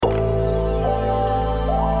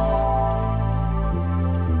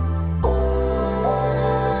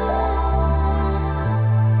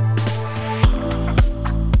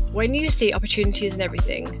when you see opportunities in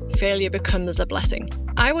everything, failure becomes a blessing.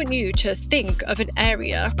 I want you to think of an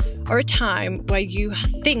area or a time where you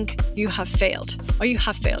think you have failed, or you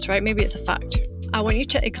have failed, right? Maybe it's a fact. I want you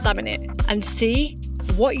to examine it and see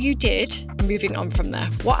what you did moving on from there.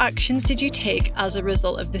 What actions did you take as a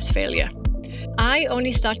result of this failure? I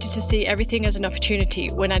only started to see everything as an opportunity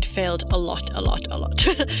when I'd failed a lot.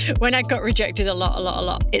 When I got rejected a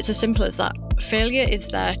lot. It's as simple as that. Failure is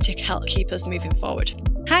there to help keep us moving forward.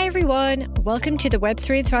 Hi everyone, welcome to the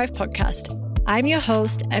Web3 and Thrive podcast. I'm your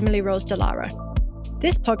host, Emily Rose Delara.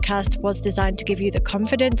 This podcast was designed to give you the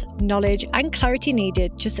confidence, knowledge, and clarity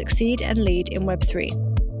needed to succeed and lead in Web3.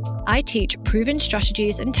 I teach proven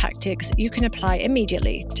strategies and tactics you can apply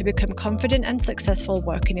immediately to become confident and successful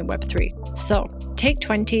working in Web3. So, take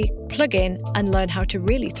 20, plug in, and learn how to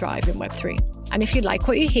really thrive in Web3. And if you like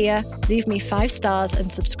what you hear, leave me 5 stars and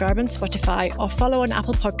subscribe on Spotify or follow on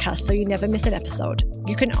Apple Podcasts so you never miss an episode.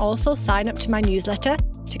 You can also sign up to my newsletter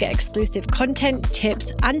to get exclusive content, tips,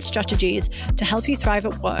 and strategies to help you thrive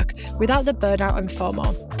at work without the burnout and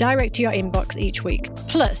FOMO, direct to your inbox each week.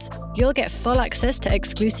 Plus, you'll get full access to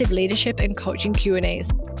exclusive leadership and coaching Q&As,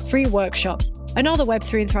 free workshops, and all the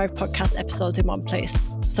Web3 and Thrive podcast episodes in one place.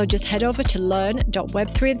 So just head over to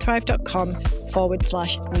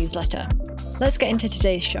learn.web3andthrive.com/newsletter. Let's get into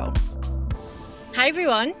today's show. Hi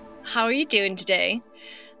everyone, how are you doing today?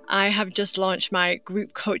 I have just launched my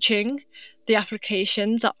group coaching. The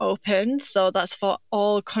applications are open, so that's for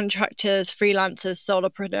all contractors, freelancers,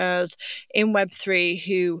 solopreneurs in Web3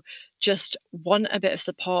 who just want a bit of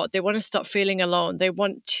support. They want to stop feeling alone. They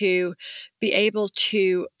want to be able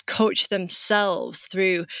to coach themselves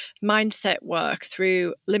through mindset work,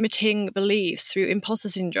 through limiting beliefs, through imposter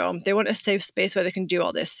syndrome. They want a safe space where they can do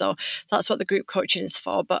all this. So that's what the group coaching is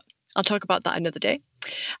for, but I'll talk about that another day.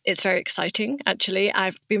 It's very exciting, actually.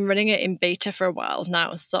 I've been running it in beta for a while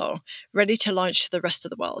now, so ready to launch to the rest of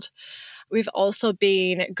the world. We've also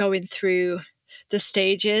been going through the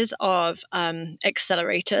stages of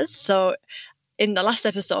accelerators. So in the last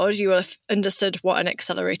episode, you will have understood what an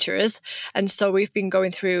accelerator is. And so we've been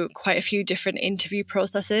going through quite a few different interview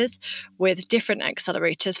processes with different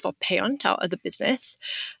accelerators for Payont out of the business.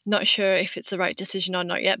 Not sure if it's the right decision or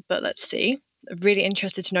not yet, but let's see. Really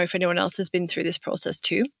interested to know if anyone else has been through this process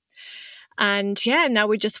too. And yeah, now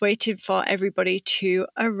we're just waiting for everybody to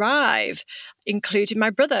arrive, including my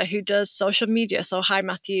brother who does social media. So hi,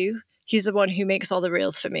 Matthew. He's the one who makes all the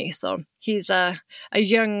reels for me. So he's a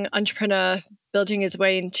young entrepreneur building his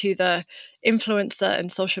way into the influencer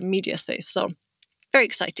and social media space. So very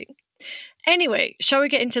exciting. Anyway, shall we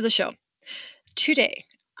get into the show? Today,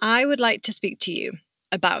 I would like to speak to you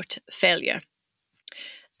about failure.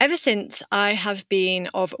 Ever since I have been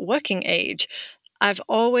of working age, I've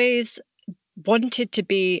always wanted to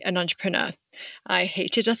be an entrepreneur. I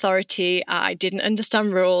hated authority. I didn't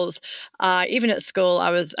understand rules. Even at school,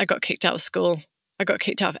 I got kicked out of school. I got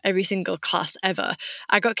kicked out of every single class ever.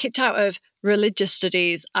 I got kicked out of religious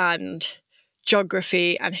studies and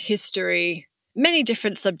geography and history, many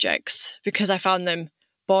different subjects because I found them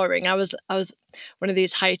boring. I was one of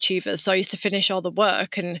these high achievers, so I used to finish all the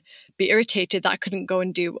work and be irritated that I couldn't go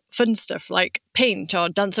and do fun stuff like paint or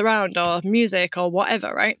dance around or music or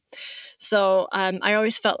whatever, right? So I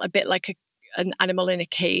always felt a bit like an animal in a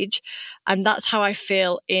cage, and that's how I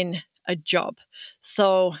feel in a job.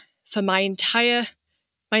 So for my entire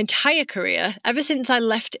career, ever since I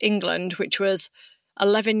left England, which was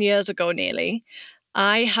 11 years ago nearly,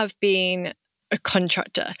 I have been a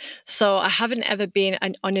contractor. So I haven't ever been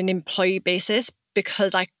on an employee basis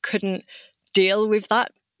because I couldn't deal with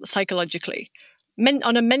that psychologically.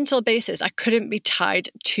 On a mental basis, I couldn't be tied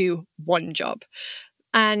to one job.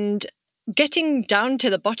 And getting down to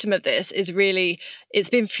the bottom of this is really, it's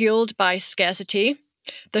been fueled by scarcity,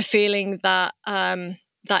 the feeling that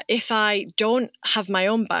that if I don't have my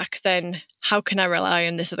own back, then how can I rely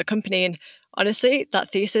on this other company? And honestly,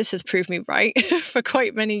 that thesis has proved me right for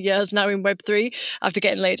quite many years now in Web3 after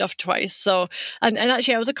getting laid off twice. So, and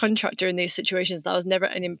actually I was a contractor in these situations. I was never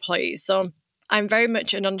an employee. So I'm very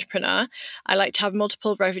much an entrepreneur. I like to have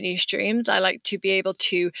multiple revenue streams. I like to be able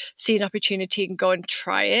to see an opportunity and go and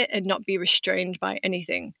try it and not be restrained by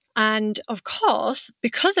anything. And of course,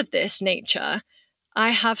 because of this nature,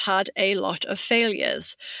 I have had a lot of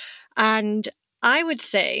failures. And I would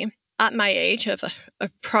say at my age of a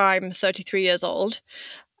prime 33 years old,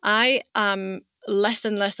 I am less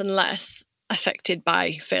and less and less affected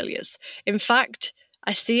by failures. In fact,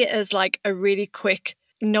 I see it as like a really quick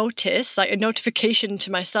notice, like a notification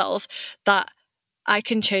to myself that I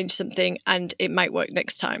can change something and it might work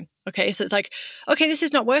next time. Okay, so it's like, okay, this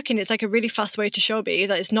is not working. It's like a really fast way to show me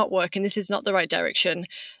that it's not working. This is not the right direction.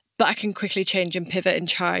 but I can quickly change and pivot and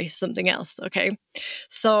try something else. Okay.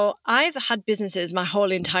 So I've had businesses my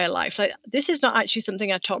whole entire life. Like, this is not actually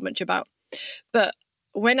something I talk much about, but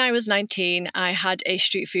when I was 19, I had a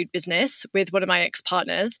street food business with one of my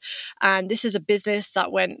ex-partners. And this is a business that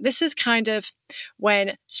this was kind of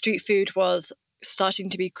when street food was starting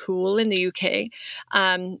to be cool in the UK.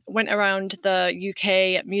 Went around the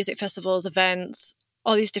UK music festivals, events,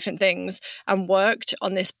 all these different things, and worked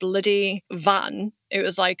on this bloody van. It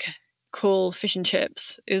was like cool fish and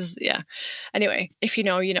chips. Yeah. Anyway, if you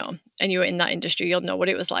know, you know, and you were in that industry, you'll know what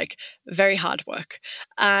it was like. Very hard work.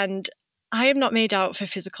 And I am not made out for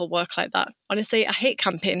physical work like that. Honestly, I hate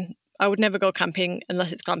camping. I would never go camping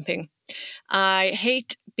unless it's glamping. I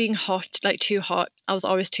hate being hot, like too hot. I was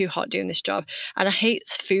always too hot doing this job. And I hate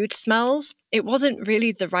food smells. It wasn't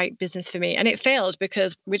really the right business for me. And it failed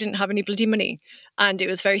because we didn't have any bloody money. And it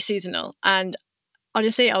was very seasonal. And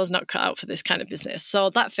honestly, I was not cut out for this kind of business. So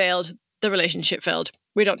that failed. The relationship failed.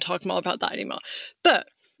 We don't talk more about that anymore. But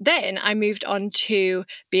then I moved on to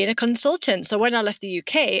being a consultant. So when I left the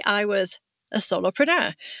UK, I was a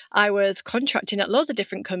solopreneur. I was contracting at loads of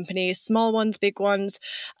different companies, small ones, big ones,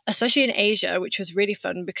 especially in Asia, which was really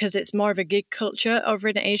fun because it's more of a gig culture over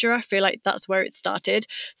in Asia. I feel like that's where it started.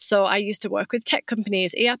 So I used to work with tech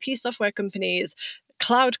companies, ERP software companies,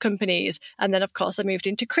 cloud companies, and then of course I moved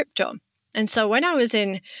into crypto. And so when I was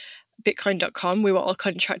in Bitcoin.com, we were all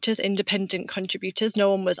contractors, independent contributors. No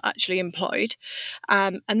one was actually employed.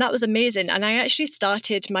 And that was amazing. And I actually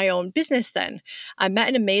started my own business then. I met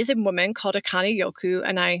an amazing woman called Akane Yoku.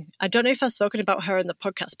 And I don't know if I've spoken about her in the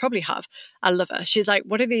podcast, probably have. I love her. She's like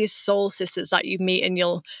one of these soul sisters that you meet and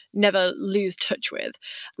you'll never lose touch with.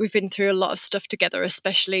 We've been through a lot of stuff together,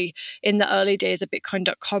 especially in the early days of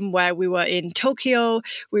Bitcoin.com, where we were in Tokyo.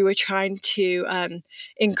 We were trying to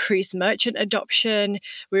increase merchant adoption.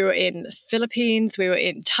 We were in the Philippines, we were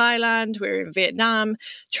in Thailand, we were in Vietnam,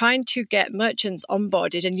 trying to get merchants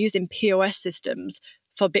onboarded and using POS systems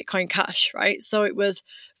for Bitcoin Cash, right? So it was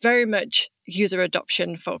very much user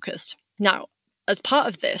adoption focused. Now, as part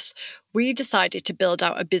of this, we decided to build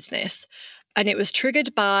out a business, and it was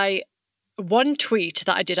triggered by one tweet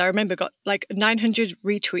that I did. I remember got like 900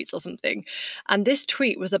 retweets or something. And this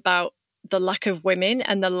tweet was about the lack of women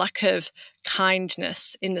and the lack of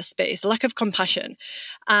kindness in the space, the lack of compassion.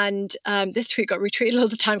 And this tweet got retweeted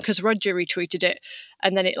loads of time because Roger retweeted it,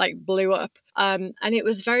 and then it like blew up. And it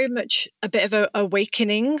was very much a bit of an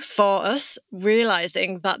awakening for us,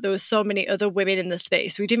 realizing that there was so many other women in the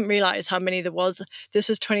space. We didn't realize how many there was. This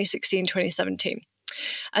was 2016, 2017.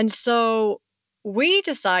 And so we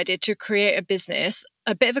decided to create a business,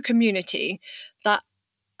 a bit of a community that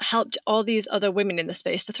helped all these other women in the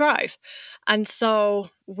space to thrive. And so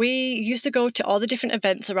we used to go to all the different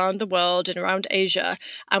events around the world and around Asia,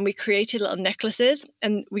 and we created little necklaces,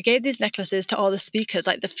 and we gave these necklaces to all the speakers,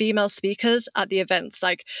 like the female speakers at the events.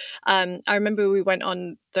 Like I remember we went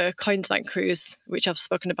on the Coinsbank cruise, which I've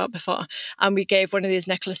spoken about before, and we gave one of these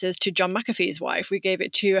necklaces to John McAfee's wife. We gave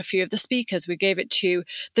it to a few of the speakers. We gave it to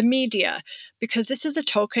the media, because this is a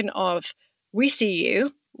token of, we see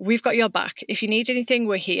you, we've got your back. If you need anything,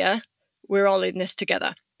 we're here. We're all in this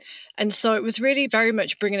together. And so it was really very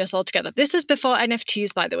much bringing us all together. This was before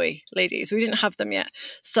NFTs, by the way, ladies. We didn't have them yet.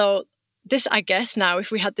 So this, I guess now,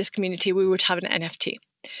 if we had this community, we would have an NFT.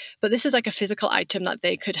 But this is like a physical item that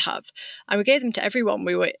they could have. And we gave them to everyone.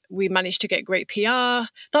 We managed to get great PR.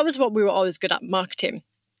 That was what we were always good at, marketing.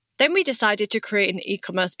 Then we decided to create an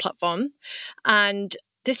e-commerce platform. And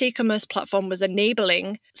this e-commerce platform was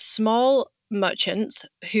enabling small merchants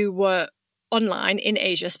who were online in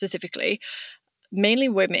Asia specifically, mainly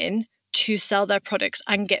women, to sell their products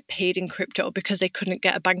and get paid in crypto because they couldn't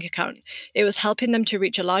get a bank account. It was helping them to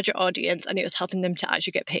reach a larger audience, and it was helping them to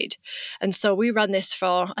actually get paid. And so we ran this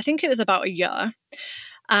for, I think it was about a year.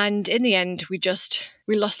 And in the end, we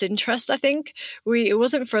lost interest, I think. It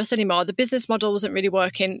wasn't for us anymore. The business model wasn't really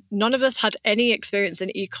working. None of us had any experience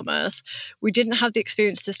in e-commerce. We didn't have the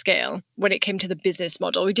experience to scale when it came to the business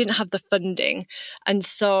model. We didn't have the funding. And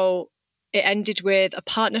so it ended with a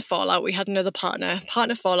partner fallout. We had another partner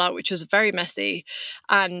fallout, which was very messy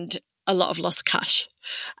and a lot of lost cash.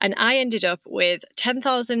 And I ended up with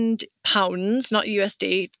 £10,000, not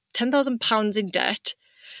USD, £10,000 in debt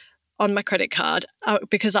on my credit card,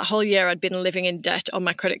 because that whole year I'd been living in debt on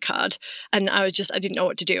my credit card, and I didn't know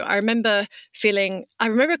what to do. I remember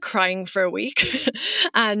crying for a week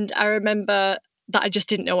and I remember that I just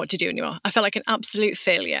didn't know what to do anymore. I felt like an absolute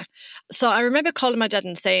failure. So I remember calling my dad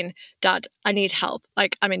and saying, "Dad, I need help.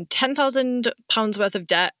 Like, I'm in £10,000 worth of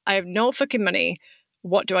debt. I have no fucking money.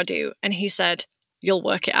 What do I do?" And he said, "You'll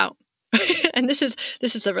work it out." And this is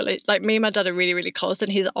like me and my dad are really, really close,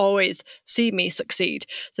 and he's always seen me succeed.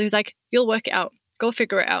 So he's like, you'll work it out, go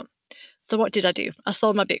figure it out. So what did I do? I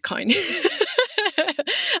sold my Bitcoin.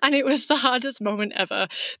 And it was the hardest moment ever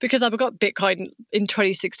because I got Bitcoin in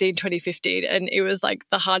 2016, 2015, and it was like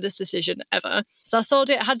the hardest decision ever. So I sold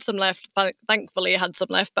it, I had some left. Thankfully, I had some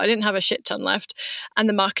left, but I didn't have a shit ton left. And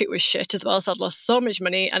the market was shit as well. So I'd lost so much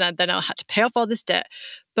money, and then I had to pay off all this debt.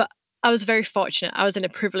 But I was very fortunate. I was in a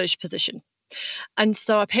privileged position. And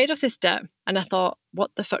so I paid off this debt, and I thought,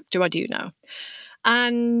 what the fuck do I do now?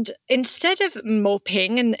 And instead of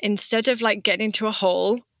moping and instead of like getting into a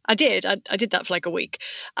hole, I did that for like a week.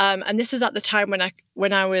 And this was at the time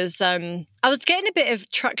when I was getting a bit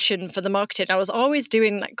of traction for the marketing. I was always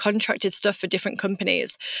doing like contracted stuff for different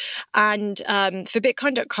companies. And for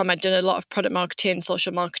Bitcoin.com, I'd done a lot of product marketing,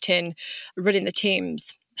 social marketing, running the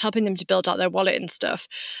teams, helping them to build out their wallet and stuff.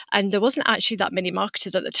 And there wasn't actually that many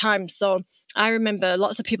marketers at the time. So I remember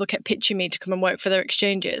lots of people kept pitching me to come and work for their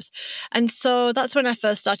exchanges. And so that's when I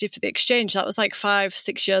first started for the exchange. That was like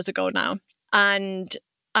 5-6 years ago now. And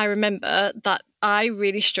I remember that I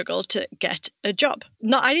really struggled to get a job.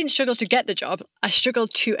 No, I didn't struggle to get the job. I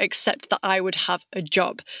struggled to accept that I would have a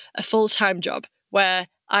job, a full-time job where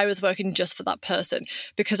I was working just for that person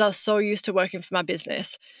because I was so used to working for my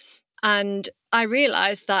business. And I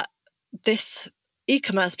realized that this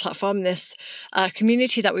e-commerce platform, this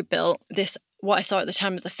community that we built, this what I saw at the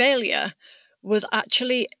time as a failure, was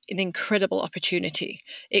actually an incredible opportunity.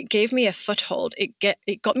 It gave me a foothold. It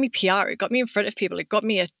got me PR. It got me in front of people. It got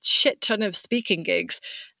me a shit ton of speaking gigs,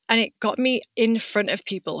 and it got me in front of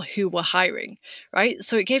people who were hiring, right?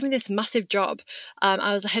 So it gave me this massive job.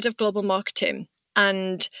 I was the head of global marketing,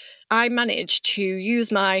 and I managed to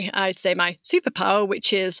use I'd say my superpower,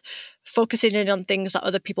 which is focusing in on things that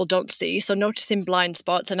other people don't see. So noticing blind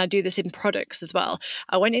spots. And I do this in products as well.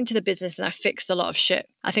 I went into the business and I fixed a lot of shit.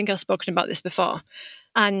 I think I've spoken about this before.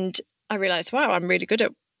 And I realized, wow, I'm really good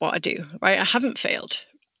at what I do, right? I haven't failed.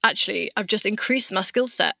 Actually, I've just increased my skill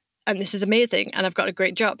set, and this is amazing. And I've got a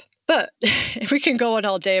great job. But we can go on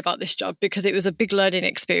all day about this job because it was a big learning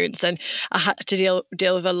experience, and I had to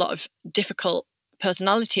deal with a lot of difficult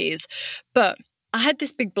personalities. But I had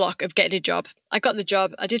this big block of getting a job. I got the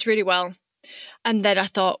job. I did really well. And then I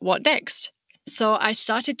thought, what next? So I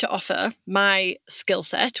started to offer my skill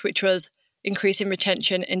set, which was increasing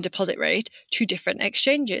retention and deposit rate, to different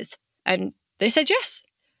exchanges. And they said yes.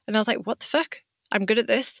 And I was like, what the fuck? I'm good at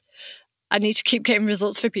this. I need to keep getting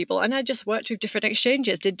results for people. And I just worked with different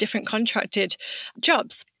exchanges, did different contracted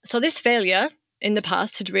jobs. So this failure in the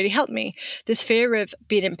past had really helped me. This fear of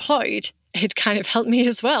being employed had kind of helped me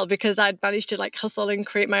as well because I'd managed to like hustle and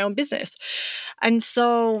create my own business. And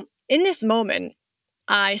so in this moment,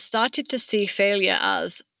 I started to see failure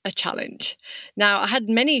as a challenge. Now, I had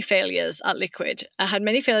many failures at Liquid. I had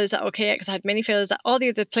many failures at OKX. I had many failures at all the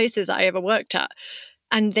other places I ever worked at.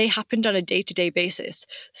 And they happened on a day-to-day basis.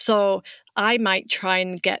 So I might try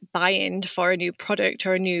and get buy-in for a new product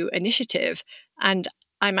or a new initiative, and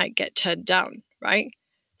I might get turned down, right?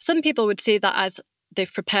 Some people would see that as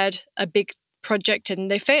they've prepared a big project and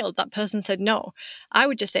they failed. That person said no. I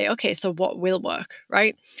would just say, okay, so what will work,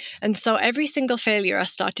 right? And so every single failure I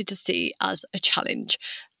started to see as a challenge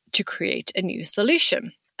to create a new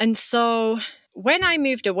solution. And so when I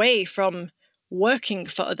moved away from working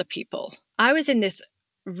for other people, I was in this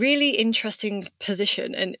really interesting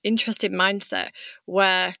position and interesting mindset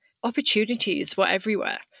where opportunities were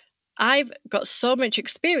everywhere. I've got so much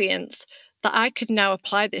experience that I could now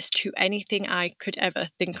apply this to anything I could ever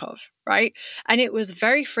think of, right? And it was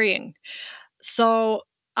very freeing. So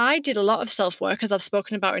I did a lot of self-work, as I've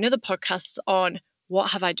spoken about in other podcasts, on what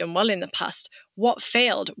have I done well in the past? What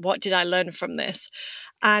failed? What did I learn from this?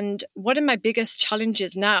 And one of my biggest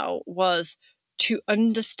challenges now was to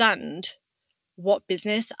understand what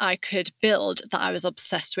business I could build that I was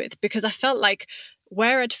obsessed with, because I felt like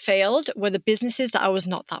where I'd failed were the businesses that I was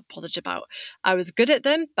not that bothered about. I was good at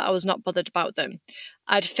them, but I was not bothered about them.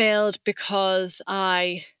 I'd failed because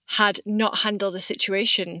I had not handled a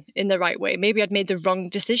situation in the right way. Maybe I'd made the wrong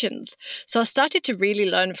decisions. So I started to really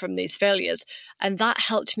learn from these failures. And that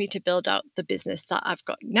helped me to build out the business that I've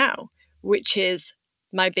got now, which is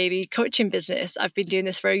my baby coaching business. I've been doing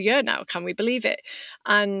this for a year now. Can we believe it?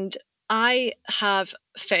 And I have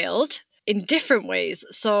failed in different ways.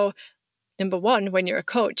 So number one, when you're a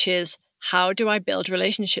coach, is how do I build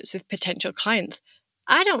relationships with potential clients?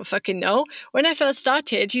 I don't fucking know. When I first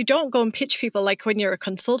started, you don't go and pitch people like when you're a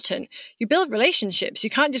consultant. You build relationships. You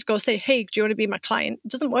can't just go say, hey, do you want to be my client? It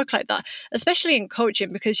doesn't work like that, especially in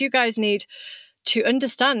coaching, because you guys need to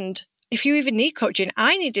understand if you even need coaching.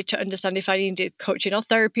 I needed to understand if I needed coaching or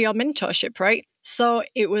therapy or mentorship, right? So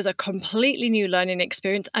it was a completely new learning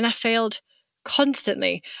experience, and I failed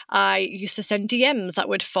constantly. I used to send DMs that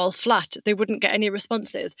would fall flat. They wouldn't get any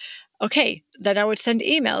responses. Okay, then I would send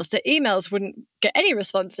emails. The emails wouldn't get any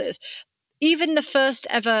responses. Even the first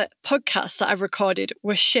ever podcast that I've recorded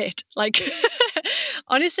was shit. Like,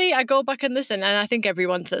 honestly, I go back and listen, and I think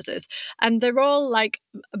everyone says this, and they're all like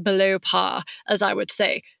below par, as I would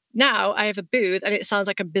say. Now I have a booth and it sounds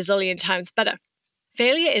like a bazillion times better.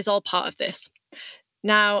 Failure is all part of this.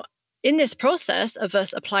 Now, in this process of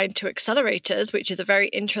us applying to accelerators, which is a very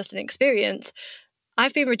interesting experience,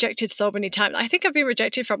 I've been rejected so many times. I think I've been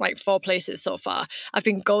rejected from like 4 places so far. I've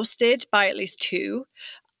been ghosted by at least 2.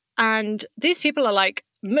 And these people are like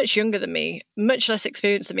much younger than me, much less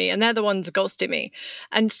experienced than me, and they're the ones ghosting me.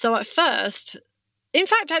 And so at first, in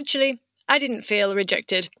fact, actually, I didn't feel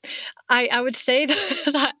rejected. I would say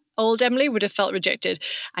that old Emily would have felt rejected.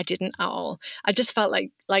 I didn't at all. I just felt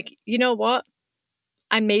like, you know what?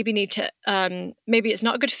 I maybe need to, maybe it's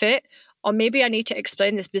not a good fit, or maybe I need to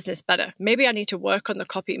explain this business better. Maybe I need to work on the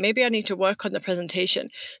copy. Maybe I need to work on the presentation.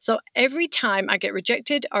 So every time I get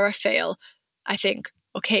rejected or I fail, I think,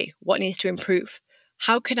 okay, what needs to improve?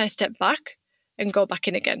 How can I step back and go back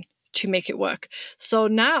in again to make it work? So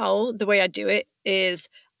now the way I do it is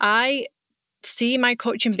I see my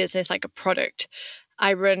coaching business like a product.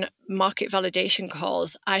 I run market validation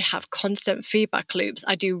calls. I have constant feedback loops.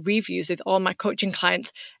 I do reviews with all my coaching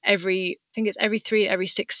clients every 3, every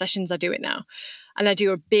 6 sessions I do it now. And I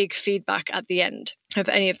do a big feedback at the end of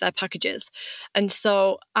any of their packages. And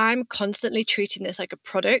so I'm constantly treating this like a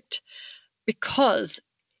product, because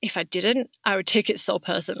if I didn't, I would take it so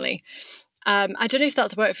personally. I don't know if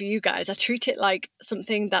that's worked for you guys. I treat it like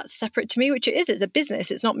something that's separate to me, which it is. It's a business.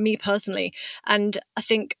 It's not me personally. And I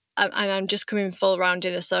think, and I'm just coming full round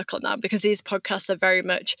in a circle now, because these podcasts are very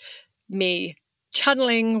much me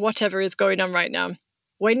channeling whatever is going on right now.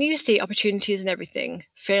 When you see opportunities in everything,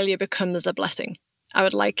 failure becomes a blessing. I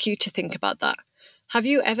would like you to think about that. Have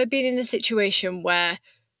you ever been in a situation where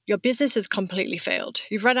your business has completely failed?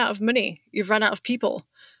 You've run out of money. You've run out of people.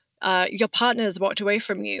 Your partner has walked away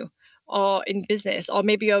from you, or in business, or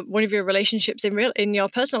maybe one of your relationships in your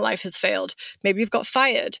personal life has failed. Maybe you've got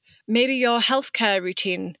fired. Maybe your healthcare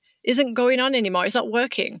routine isn't going on anymore. It's not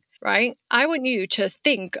working, right? I want you to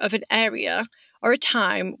think of an area or a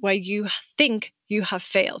time where you think you have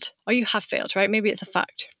failed, or you have failed, right? Maybe it's a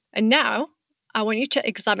fact. And now I want you to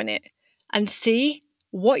examine it and see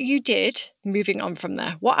what you did moving on from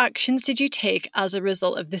there. What actions did you take as a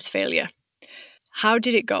result of this failure? How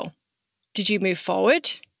did it go? Did you move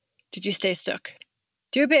forward? Did you stay stuck?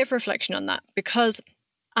 Do a bit of reflection on that, because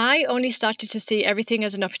I only started to see everything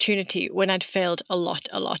as an opportunity when I'd failed a lot.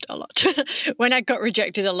 When I got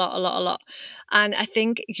rejected a lot. And I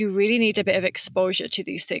think you really need a bit of exposure to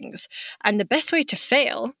these things. And the best way to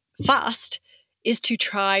fail fast is to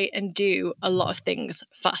try and do a lot of things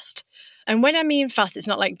fast. And when I mean fast, it's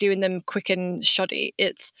not like doing them quick and shoddy.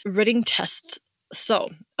 It's running tests. So,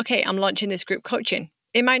 okay, I'm launching this group coaching.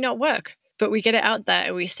 It might not work, but we get it out there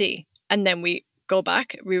and we see. And then we go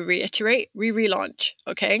back, we reiterate, we relaunch,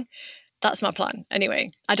 okay? That's my plan.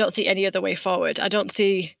 Anyway, I don't see any other way forward. I don't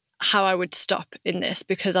see how I would stop in this,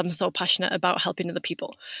 because I'm so passionate about helping other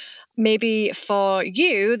people. Maybe for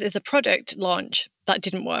you, there's a product launch that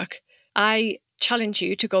didn't work. I challenge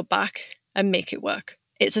you to go back and make it work.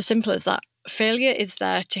 It's as simple as that. Failure is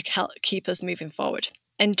there to help keep us moving forward.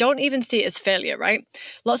 And don't even see it as failure, right?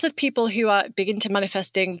 Lots of people who are big into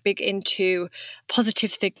manifesting, big into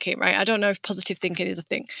positive thinking, right? I don't know if positive thinking is a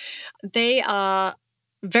thing. They are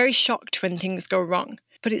very shocked when things go wrong,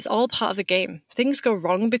 but it's all part of the game. Things go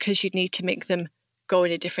wrong because you need to make them go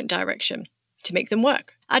in a different direction to make them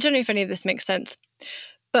work. I don't know if any of this makes sense,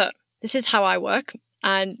 but this is how I work,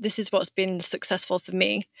 and this is what's been successful for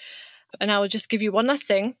me. And I will just give you one last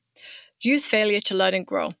thing. Use failure to learn and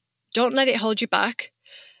grow. Don't let it hold you back.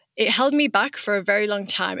 It held me back for a very long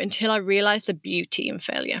time until I realized the beauty in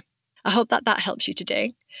failure. I hope that helps you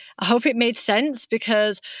today. I hope it made sense,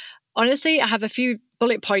 because honestly, I have a few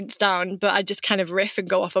bullet points down, but I just kind of riff and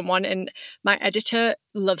go off on one, and my editor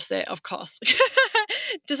loves it, of course.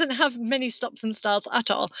 Doesn't have many stops and starts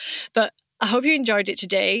at all. But I hope you enjoyed it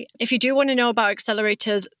today. If you do want to know about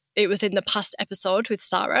accelerators, it was in the past episode with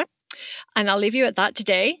Sarah. And I'll leave you at that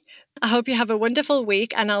today. I hope you have a wonderful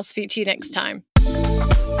week, and I'll speak to you next time.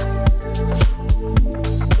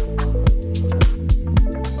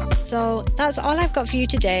 So that's all I've got for you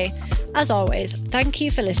today. As always, thank you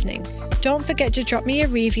for listening. Don't forget to drop me a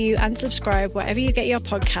review and subscribe wherever you get your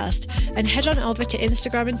podcast, and head on over to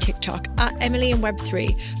Instagram and TikTok at Emily in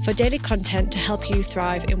Web3 for daily content to help you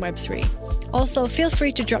thrive in Web3. Also, feel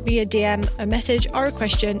free to drop me a DM, a message, or a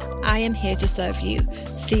question. I am here to serve you.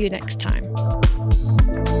 See you next time.